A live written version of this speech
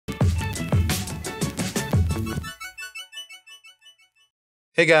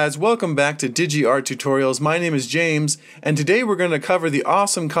Hey guys, welcome back to DigiArt Tutorials. My name is James, and today we're going to cover the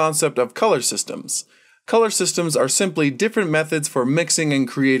awesome concept of color systems. Color systems are simply different methods for mixing and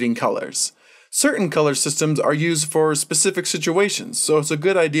creating colors. Certain color systems are used for specific situations, so it's a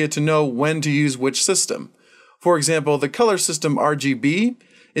good idea to know when to use which system. For example, the color system RGB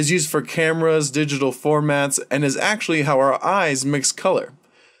is used for cameras, digital formats, and is actually how our eyes mix color.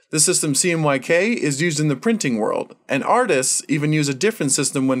 The system CMYK is used in the printing world, and artists even use a different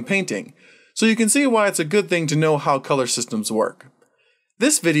system when painting, so you can see why it's a good thing to know how color systems work.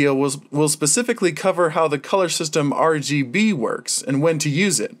 This video will specifically cover how the color system RGB works and when to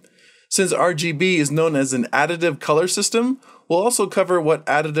use it. Since RGB is known as an additive color system, we'll also cover what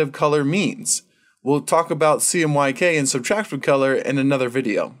additive color means. We'll talk about CMYK and subtractive color in another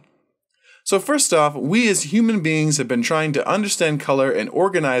video. So first off, we as human beings have been trying to understand color and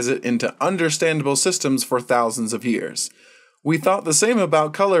organize it into understandable systems for thousands of years. We thought the same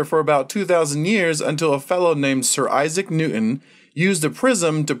about color for about 2,000 years until a fellow named Sir Isaac Newton used a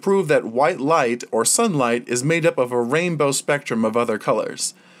prism to prove that white light, or sunlight, is made up of a rainbow spectrum of other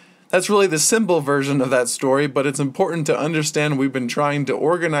colors. That's really the simple version of that story, but it's important to understand we've been trying to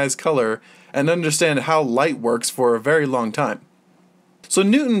organize color and understand how light works for a very long time. So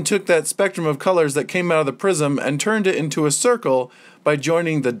Newton took that spectrum of colors that came out of the prism and turned it into a circle by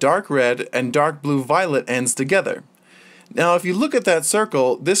joining the dark red and dark blue violet ends together. Now if you look at that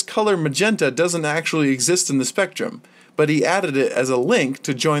circle, this color magenta doesn't actually exist in the spectrum, but he added it as a link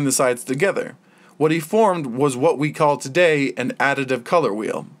to join the sides together. What he formed was what we call today an additive color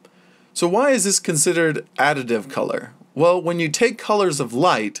wheel. So why is this considered additive color? Well, when you take colors of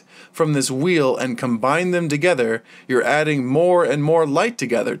light from this wheel and combine them together, you're adding more and more light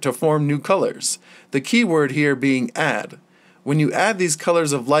together to form new colors. The key word here being add. When you add these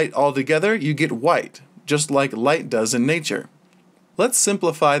colors of light all together, you get white, just like light does in nature. Let's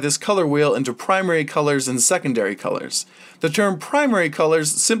simplify this color wheel into primary colors and secondary colors. The term primary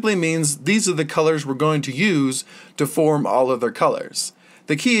colors simply means these are the colors we're going to use to form all other colors.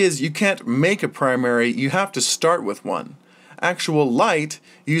 The key is you can't make a primary, you have to start with one. Actual light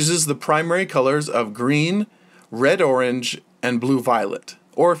uses the primary colors of green, red-orange, and blue-violet.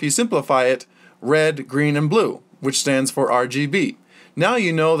 Or if you simplify it, red, green, and blue, which stands for RGB. Now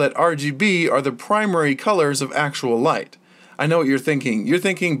you know that RGB are the primary colors of actual light. I know what you're thinking. You're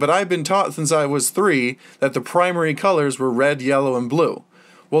thinking, but I've been taught since I was 3 that the primary colors were red, yellow, and blue.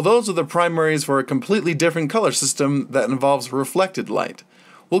 Well, those are the primaries for a completely different color system that involves reflected light.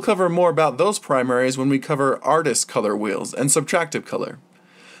 We'll cover more about those primaries when we cover artist color wheels and subtractive color.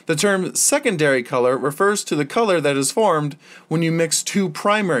 The term secondary color refers to the color that is formed when you mix two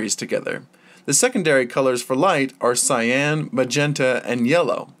primaries together. The secondary colors for light are cyan, magenta, and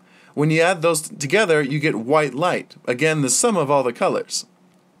yellow. When you add those together, you get white light, again the sum of all the colors.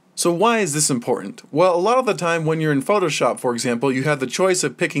 So why is this important? Well, a lot of the time when you're in Photoshop, for example, you have the choice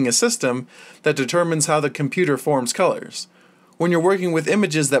of picking a system that determines how the computer forms colors. When you're working with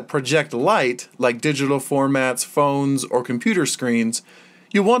images that project light, like digital formats, phones, or computer screens,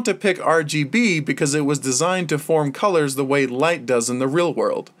 you want to pick RGB because it was designed to form colors the way light does in the real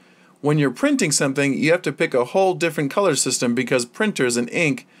world. When you're printing something, you have to pick a whole different color system because printers and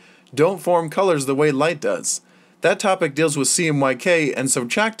ink don't form colors the way light does. That topic deals with CMYK and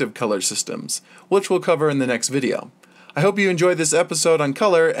subtractive color systems, which we'll cover in the next video. I hope you enjoyed this episode on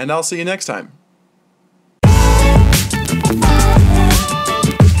color, and I'll see you next time.